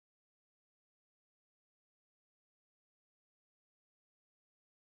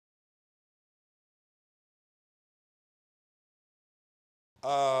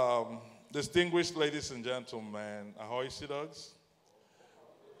Distinguished ladies and gentlemen, ahoy, Sea Dogs.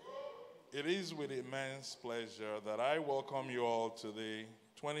 It is with immense pleasure that I welcome you all to the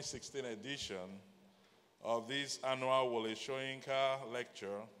 2016 edition of this annual Wole Soyinka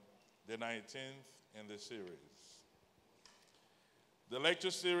lecture, the 19th in the series. The lecture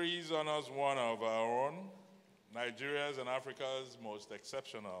series honors one of our own, Nigeria's and Africa's most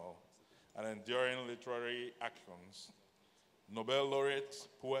exceptional and enduring literary icons, Nobel laureate,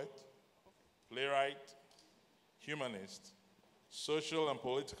 poet, playwright, humanist, social and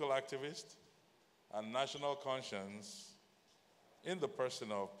political activist, and national conscience in the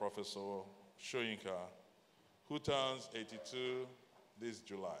person of Professor Soyinka, who turns 82 this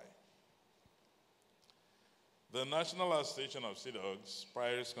July. The National Association of Sea Dogs,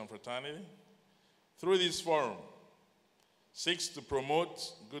 Pirates Confraternity, through this forum, seeks to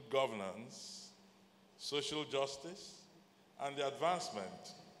promote good governance, social justice, and the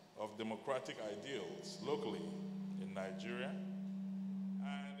advancement of democratic ideals locally in Nigeria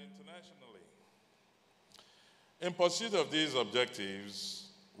and internationally. In pursuit of these objectives,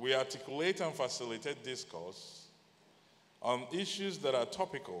 we articulate and facilitate discourse on issues that are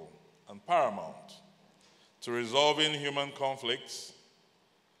topical and paramount to resolving human conflicts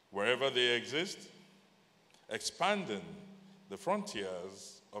wherever they exist, expanding the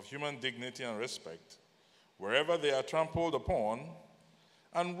frontiers of human dignity and respect wherever they are trampled upon,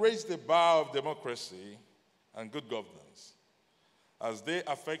 and raise the bar of democracy and good governance as they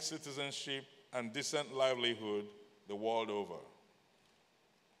affect citizenship and decent livelihood the world over.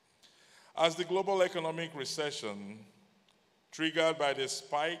 As the global economic recession triggered by the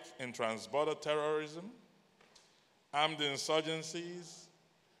spike in transborder terrorism, armed insurgencies,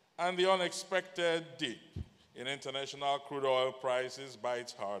 and the unexpected dip in international crude oil prices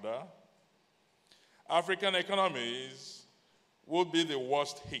bites harder, African economies would be the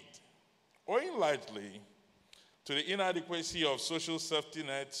worst hit, owing largely to the inadequacy of social safety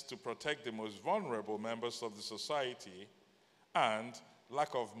nets to protect the most vulnerable members of the society and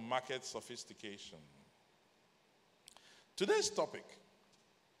lack of market sophistication. Today's topic,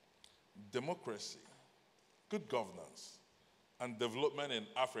 democracy, good governance, and development in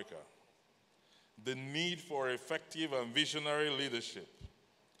Africa, the need for effective and visionary leadership,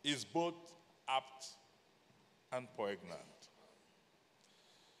 is both apt and poignant.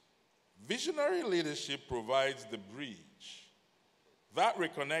 Visionary leadership provides the bridge that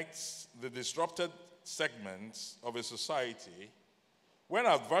reconnects the disrupted segments of a society when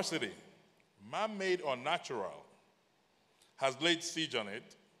adversity, man-made or natural, has laid siege on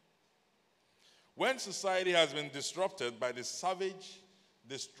it, when society has been disrupted by the savage,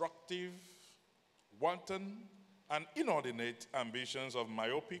 destructive, wanton, and inordinate ambitions of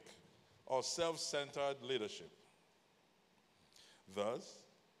myopic or self-centered leadership. Thus,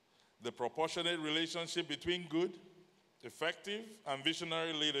 the proportionate relationship between good, effective, and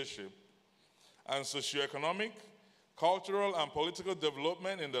visionary leadership and socioeconomic, cultural, and political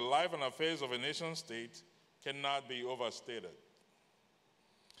development in the life and affairs of a nation-state cannot be overstated.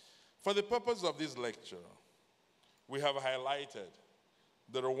 For the purpose of this lecture, we have highlighted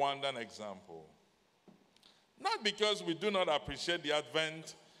the Rwandan example, not because we do not appreciate the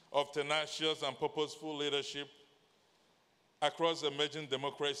advent of tenacious and purposeful leadership across emerging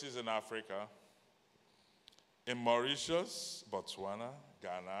democracies in Africa, in Mauritius, Botswana,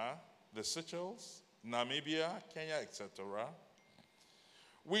 Ghana, the Seychelles, Namibia, Kenya, etc.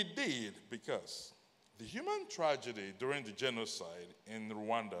 We did because the human tragedy during the genocide in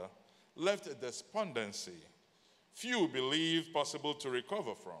Rwanda left a despondency few believe possible to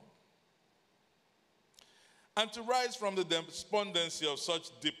recover from. And to rise from the despondency of such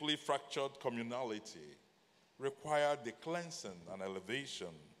deeply fractured communality required the cleansing and elevation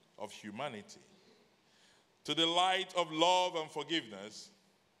of humanity to the light of love and forgiveness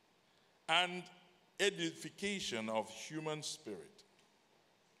and edification of human spirit.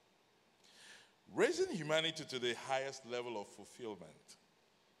 Raising humanity to the highest level of fulfillment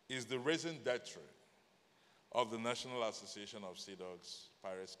is the raison d'etre of the National Association of Sea Dogs,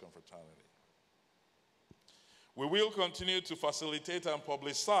 Pirates Confraternity. We will continue to facilitate and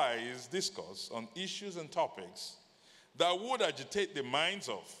publicize discourse on issues and topics that would agitate the minds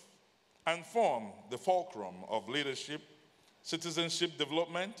of and form the fulcrum of leadership, citizenship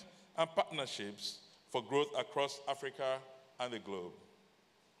development, and partnerships for growth across Africa and the globe.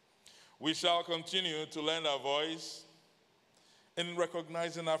 We shall continue to lend our voice in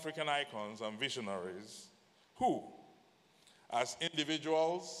recognizing African icons and visionaries who, as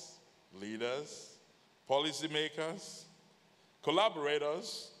individuals, leaders, policymakers,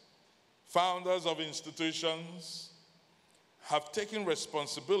 collaborators, founders of institutions, have taken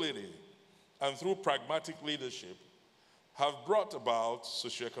responsibility and through pragmatic leadership have brought about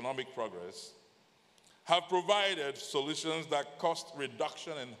socioeconomic progress, have provided solutions that cost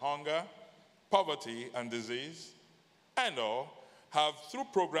reduction in hunger, poverty, and disease, and/or have, through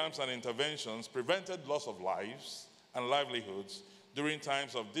programs and interventions, prevented loss of lives and livelihoods during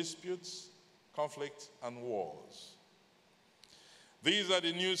times of disputes, conflict, and wars. These are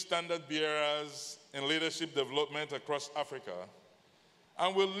the new standard bearers in leadership development across Africa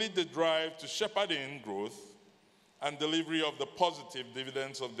and will lead the drive to shepherding growth and delivery of the positive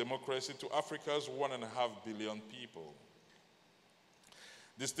dividends of democracy to Africa's 1.5 billion people.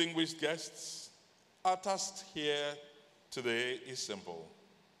 Distinguished guests, our task here today is simple: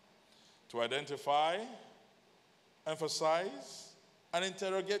 to identify, emphasize, and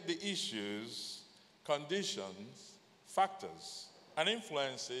interrogate the issues, conditions, factors, and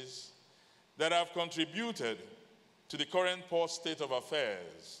influences that have contributed to the current poor state of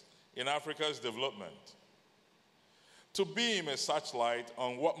affairs in Africa's development, to beam a searchlight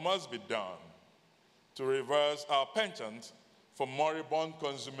on what must be done to reverse our penchant for moribund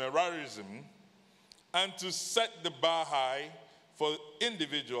consumerism and to set the bar high for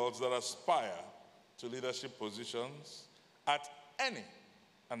individuals that aspire to leadership positions at any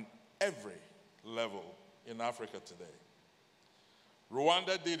and every level in Africa today.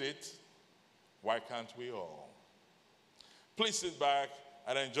 Rwanda did it, why can't we all? Please sit back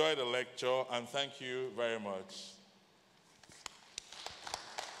and enjoy the lecture, and thank you very much.